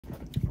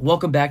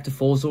Welcome back to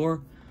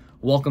Fulzor.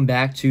 Welcome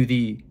back to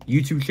the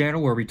YouTube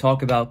channel where we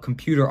talk about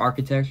computer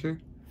architecture.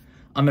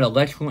 I'm an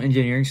electrical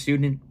engineering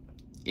student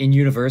in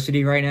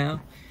university right now,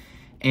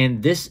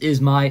 and this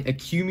is my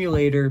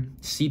Accumulator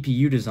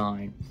CPU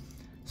design.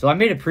 So I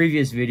made a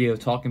previous video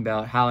talking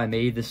about how I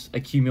made this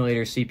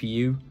Accumulator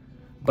CPU,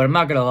 but I'm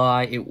not gonna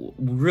lie, it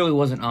really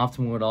wasn't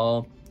optimal at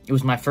all. It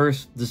was my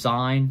first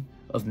design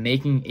of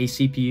making a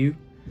CPU.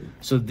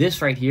 So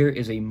this right here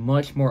is a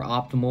much more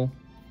optimal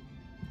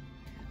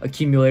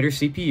Accumulator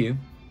CPU,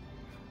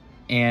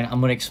 and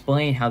I'm going to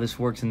explain how this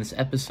works in this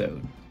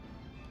episode.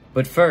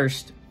 But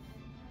first,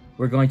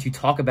 we're going to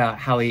talk about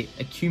how a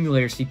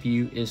Accumulator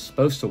CPU is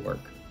supposed to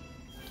work.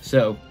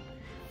 So,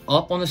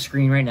 up on the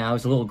screen right now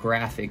is a little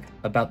graphic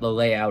about the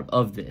layout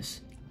of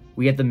this.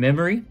 We have the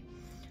memory.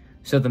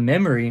 So the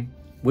memory,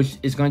 which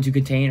is going to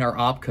contain our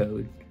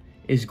opcode,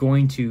 is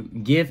going to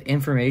give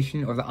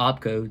information or the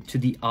opcode to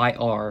the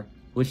IR,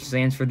 which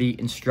stands for the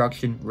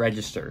instruction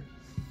register.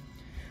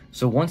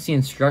 So once the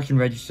instruction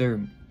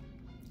register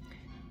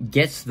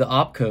gets the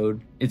opcode,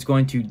 it's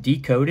going to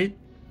decode it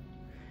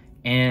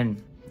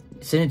and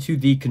send it to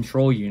the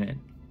control unit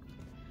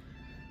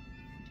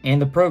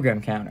and the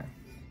program counter.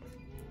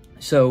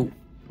 So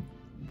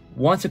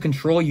once a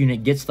control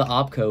unit gets the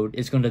opcode,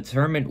 it's going to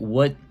determine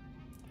what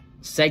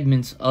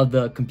segments of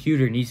the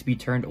computer needs to be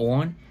turned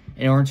on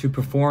in order to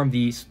perform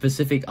the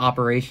specific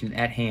operation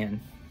at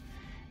hand.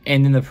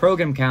 And then the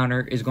program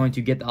counter is going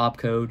to get the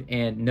opcode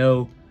and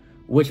know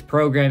which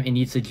program it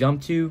needs to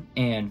jump to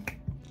and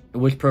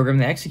which program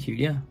to execute.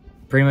 Yeah,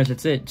 pretty much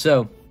that's it.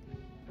 So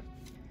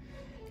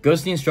it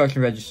goes to the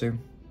instruction register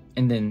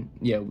and then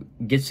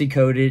gets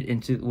decoded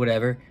into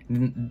whatever. And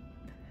then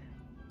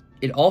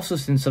it also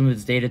sends some of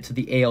its data to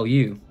the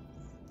ALU.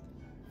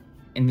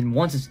 And then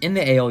once it's in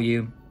the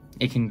ALU,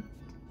 it can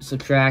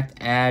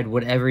subtract, add,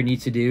 whatever it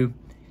needs to do.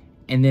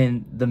 And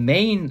then the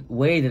main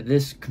way that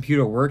this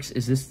computer works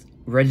is this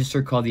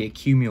register called the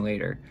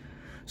accumulator.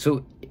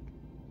 So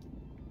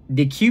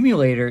the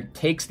accumulator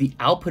takes the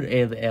output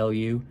of the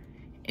ALU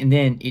and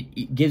then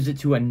it gives it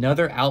to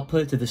another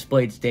output to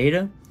display its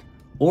data,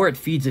 or it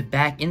feeds it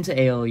back into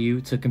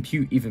ALU to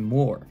compute even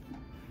more.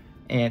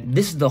 And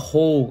this is the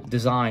whole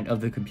design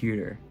of the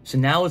computer. So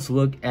now let's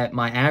look at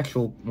my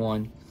actual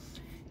one,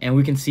 and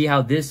we can see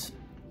how this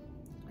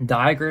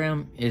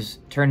diagram is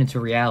turned into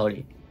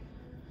reality.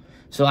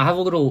 So I have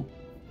a little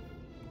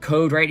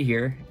code right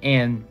here,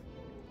 and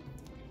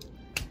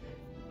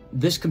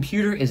this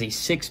computer is a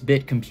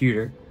 6-bit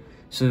computer.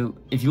 So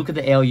if you look at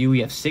the ALU,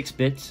 we have 6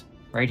 bits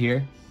right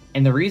here.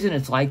 And the reason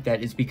it's like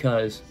that is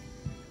because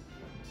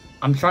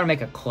I'm trying to make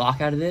a clock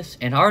out of this,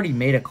 and I already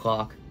made a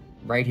clock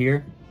right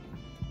here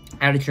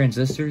out of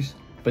transistors,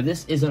 but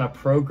this isn't a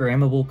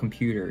programmable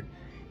computer.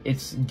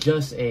 It's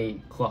just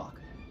a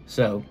clock.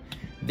 So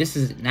this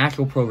is an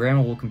actual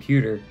programmable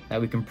computer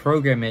that we can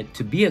program it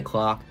to be a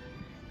clock,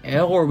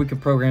 or we can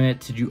program it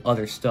to do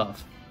other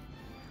stuff.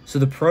 So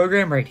the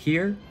program right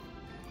here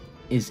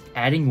is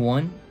adding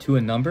 1 to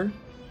a number.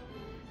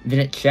 Then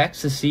it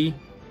checks to see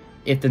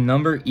if the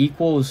number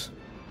equals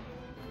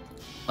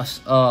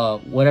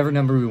whatever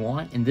number we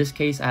want. In this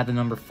case, I have the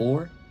number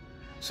 4.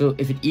 So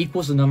if it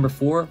equals the number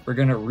 4, we're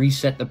going to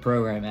reset the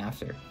program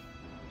after.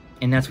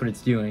 And that's what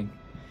it's doing.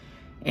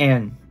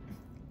 And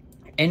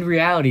in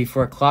reality,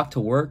 for a clock to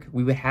work,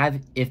 we would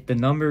have, if the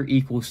number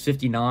equals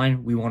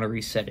 59, we want to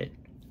reset it.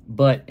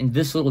 But in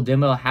this little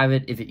demo, I'll have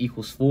it if it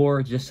equals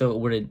 4, just so it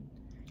wouldn't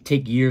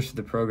take years for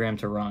the program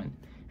to run.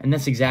 And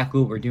that's exactly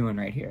what we're doing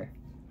right here.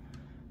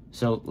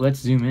 So let's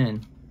zoom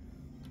in.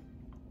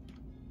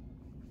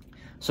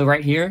 So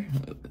right here,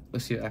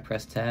 let's see if I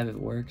press tab, if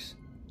it works.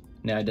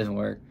 No, it doesn't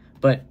work.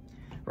 But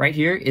right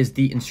here is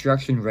the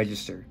instruction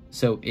register.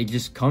 So it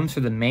just comes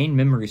from the main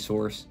memory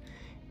source,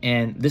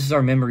 and this is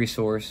our memory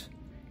source.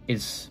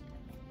 It's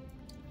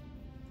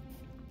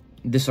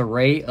this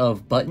array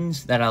of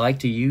buttons that I like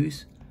to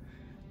use,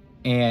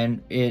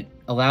 and it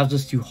allows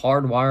us to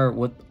hardwire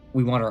what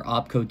we want our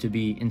opcode to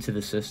be into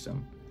the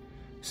system.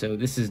 So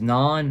this is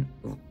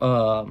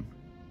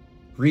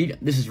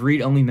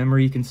read-only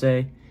memory, you can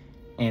say,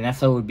 and that's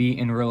how it would be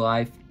in real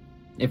life.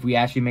 If we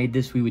actually made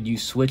this, we would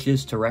use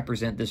switches to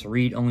represent this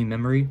read-only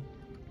memory.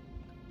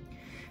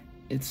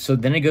 So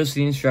then it goes to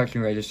the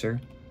instruction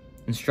register.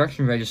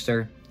 Instruction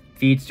register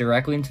feeds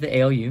directly into the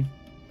ALU.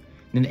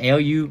 Then the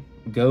ALU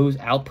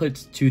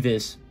outputs to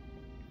this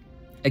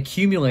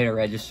accumulator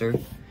register,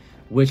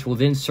 which will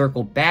then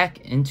circle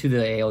back into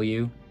the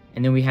ALU.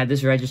 And then we have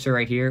this register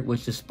right here,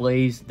 which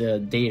displays the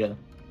data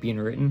being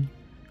written.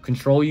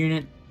 Control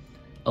unit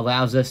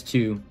allows us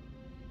to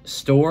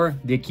store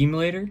the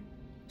accumulator,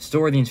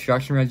 store the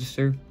instruction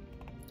register,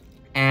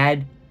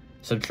 add,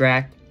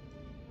 subtract,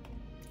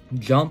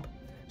 jump.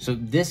 So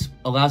this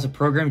allows a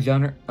program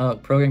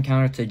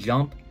counter to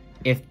jump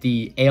if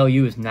the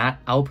ALU is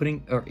not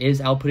outputting or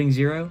is outputting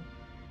 0,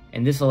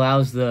 and this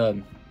allows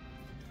the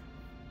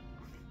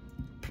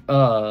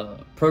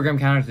program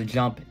counter to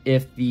jump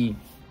if the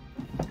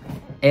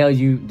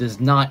ALU does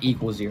not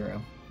equal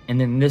 0. And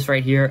then this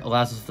right here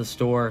allows us to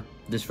store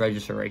this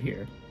register right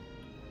here.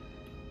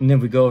 And then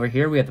we go over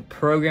here, we have the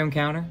program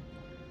counter,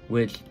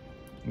 which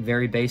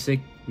very basic.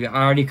 We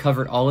already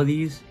covered all of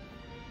these.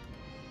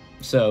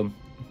 So,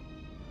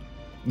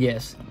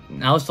 yes.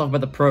 Now let's talk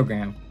about the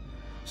program.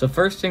 So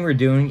first thing we're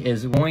doing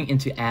is going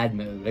into add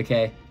mode,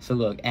 okay? So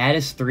look, add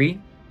is 3.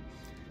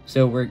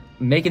 So we're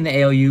making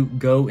the ALU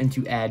go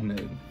into add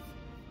mode.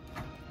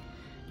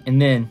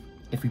 And then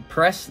if we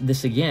press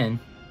this again,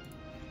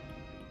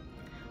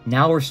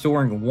 now we're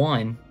storing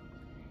 1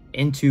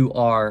 into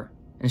our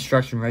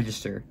instruction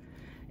register.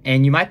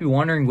 And you might be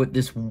wondering what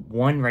this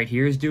 1 right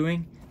here is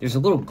doing. There's a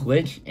little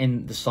glitch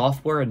in the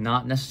software,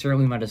 not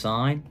necessarily my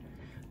design,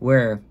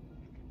 where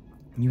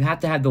you have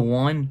to have the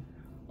 1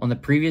 on the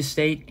previous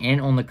state and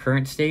on the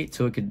current state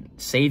so it could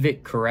save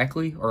it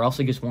correctly, or else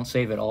it just won't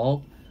save at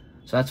all.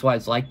 So that's why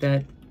it's like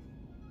that.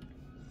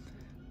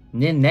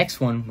 And then next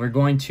one, we're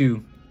going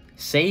to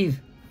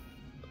save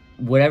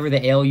whatever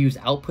the ALU is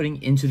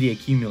outputting into the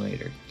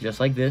accumulator, just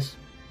like this.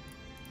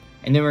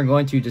 And then we're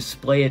going to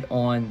display it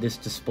on this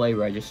display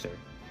register.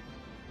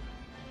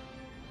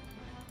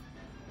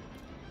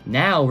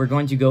 Now we're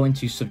going to go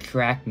into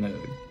subtract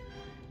mode.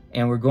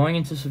 And we're going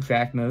into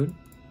subtract mode.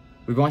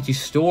 We're going to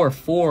store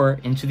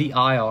 4 into the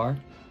IR.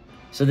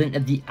 So then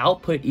if the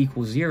output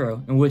equals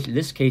 0, in which in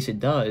this case it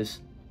does,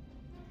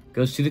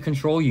 goes to the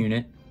control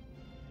unit.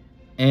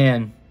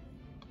 And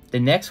the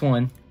next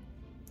one,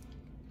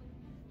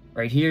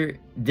 right here,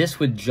 this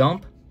would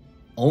jump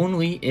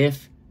only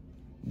if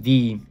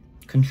the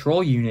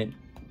control unit,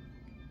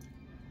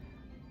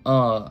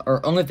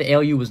 or only if the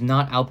ALU was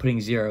not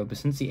outputting 0. But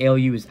since the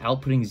ALU is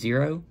outputting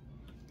 0,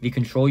 the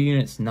control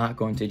unit's not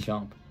going to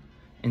jump.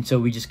 And so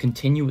we just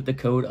continue with the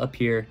code up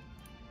here.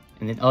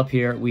 And then up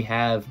here we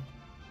have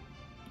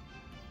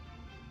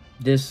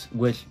this,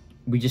 which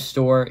we just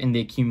store in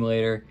the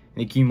accumulator. And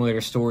the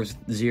accumulator stores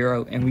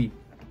 0, and we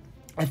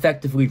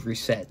effectively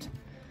reset.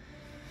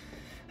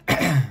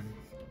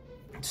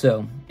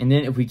 So, and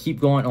then if we keep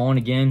going on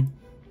again,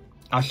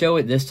 I'll show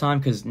it this time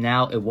because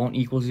now it won't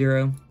equal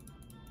 0.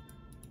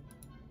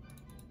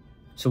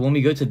 So when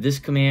we go to this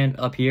command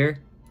up here,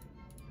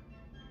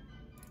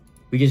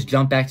 we just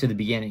jump back to the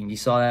beginning. You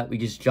saw that? We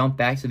just jump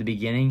back to the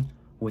beginning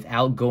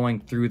without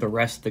going through the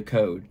rest of the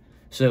code.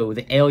 So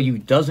the ALU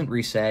doesn't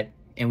reset,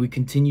 and we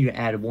continue to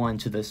add 1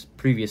 to this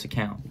previous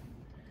account.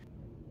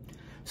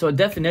 So a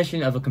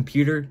definition of a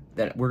computer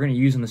that we're going to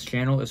use on this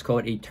channel is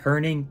called a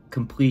turning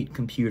complete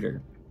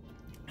computer.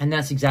 And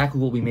that's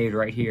exactly what we made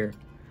right here.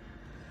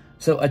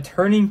 So a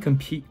turning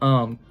complete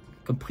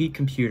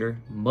computer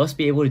must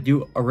be able to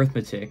do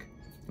arithmetic,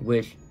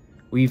 which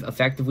we've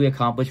effectively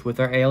accomplished with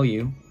our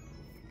ALU.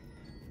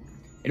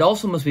 It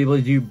also must be able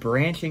to do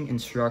branching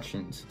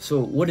instructions.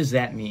 So what does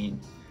that mean?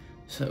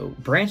 So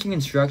branching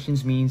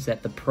instructions means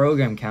that the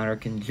program counter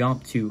can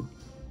jump to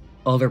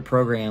other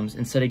programs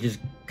instead of just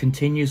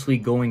continuously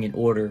going in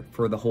order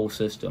for the whole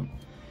system.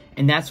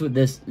 And that's what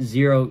this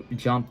 0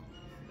 jump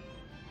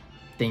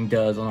thing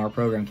does on our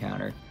program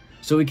counter.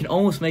 So we can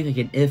almost make like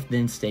an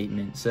if-then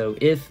statement. So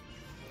if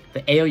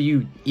the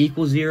ALU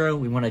equals 0,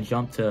 we want to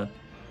jump to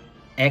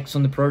X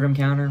on the program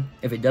counter.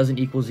 If it doesn't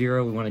equal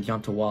 0, we want to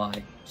jump to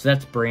Y. So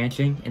that's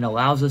branching, and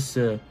allows us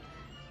to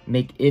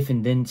make if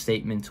and then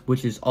statements,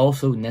 which is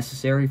also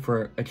necessary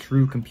for a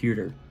true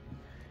computer.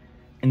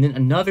 And then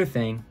another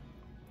thing,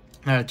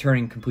 a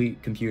turning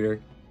complete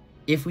computer,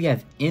 if we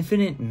have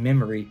infinite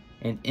memory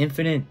and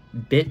infinite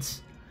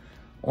bits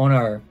on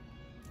our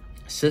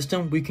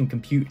system, we can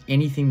compute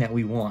anything that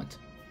we want.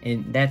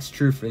 And that's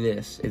true for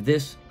this. If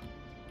this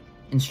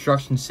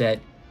instruction set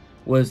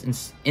was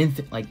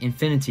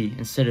infinity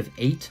instead of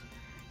 8,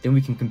 then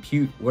we can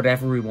compute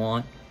whatever we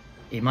want.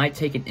 It might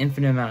take an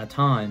infinite amount of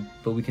time,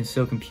 but we can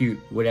still compute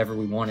whatever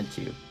we wanted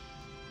to.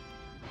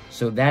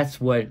 So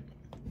that's what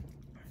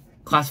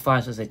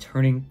classifies as a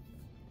turning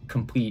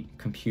complete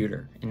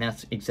computer, and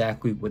that's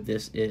exactly what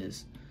this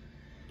is.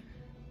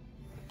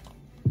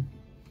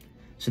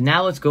 So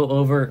now let's go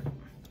over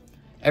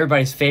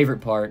everybody's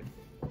favorite part,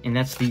 and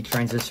that's the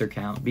transistor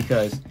count,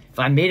 because if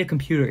I made a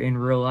computer in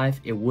real life,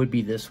 it would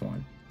be this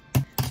one.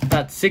 It's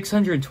about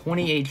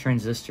 628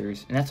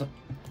 transistors, and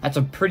that's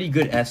a pretty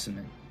good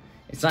estimate.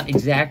 It's not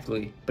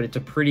exactly, but it's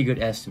a pretty good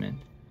estimate.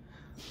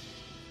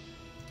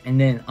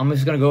 And then I'm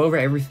just going to go over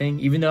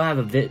everything. Even though I have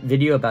a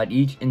video about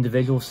each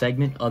individual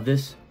segment of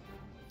this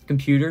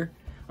computer,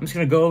 I'm just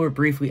going to go over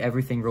briefly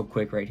everything real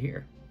quick right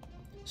here.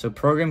 So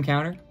program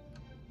counter.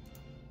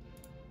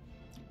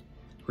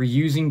 We're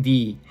using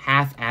the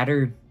half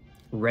adder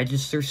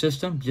register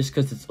system just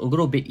because it's a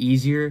little bit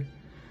easier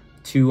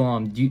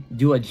to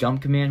do a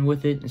jump command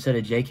with it instead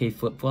of JK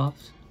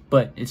flip-flops.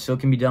 But it still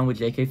can be done with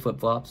JK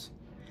flip-flops.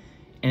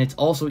 And it's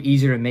also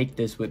easier to make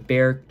this with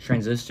bare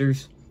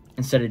transistors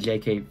instead of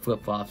JK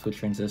flip-flops with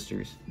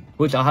transistors,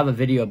 which I'll have a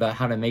video about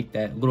how to make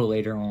that a little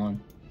later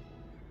on.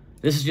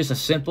 This is just a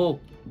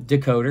simple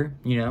decoder,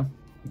 you know,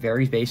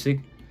 very basic.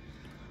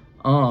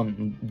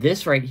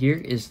 This right here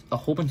is a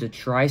whole bunch of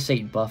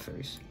tri-state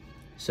buffers.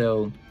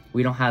 So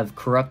we don't have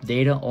corrupt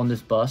data on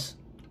this bus.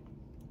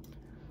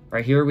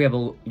 Right here we have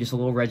just a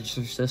little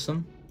register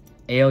system,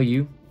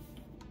 ALU.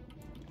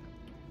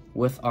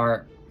 with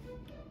our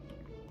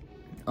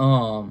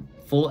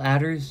full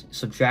adders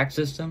subtract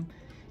system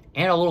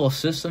and a little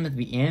system at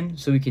the end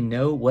so we can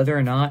know whether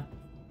or not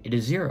it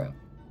is 0.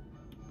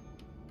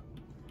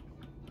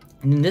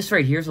 And then this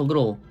right here is a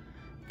little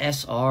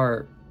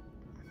SR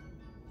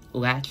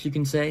latch, you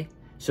can say.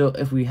 So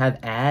if we have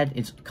add,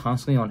 it's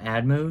constantly on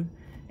add mode.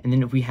 And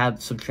then if we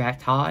have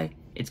subtract high,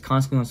 it's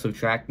constantly on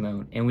subtract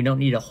mode. And we don't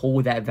need to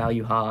hold that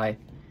value high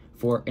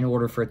in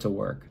order for it to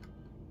work.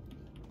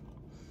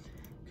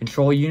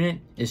 Control unit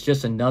is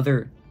just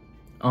another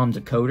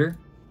decoder.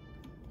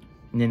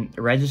 And then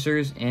the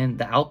registers and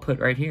the output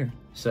right here.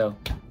 So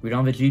we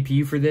don't have a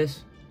GPU for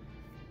this.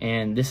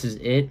 And this is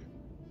it.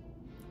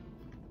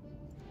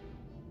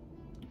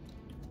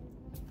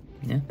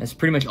 Yeah, that's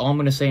pretty much all I'm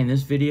going to say in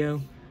this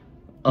video.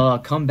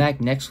 Come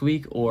back next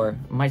week, or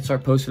I might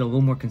start posting a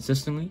little more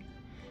consistently.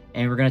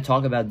 And we're going to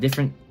talk about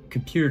different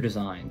computer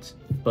designs.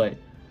 But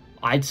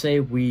I'd say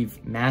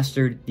we've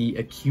mastered the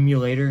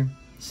Accumulator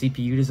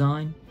CPU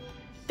design.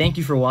 Thank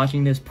you for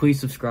watching this. Please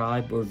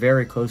subscribe. We're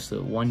very close to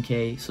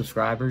 1K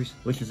subscribers,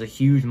 which is a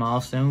huge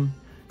milestone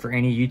for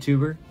any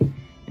YouTuber.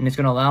 And it's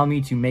going to allow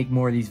me to make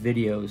more of these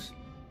videos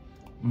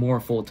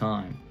more full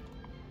time.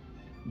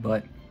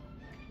 But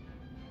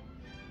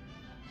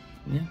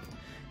yeah,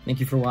 thank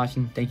you for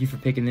watching. Thank you for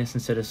picking this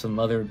instead of some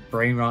other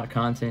brain rot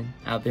content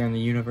out there in the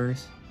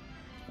universe.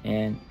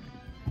 And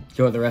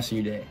enjoy the rest of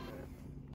your day.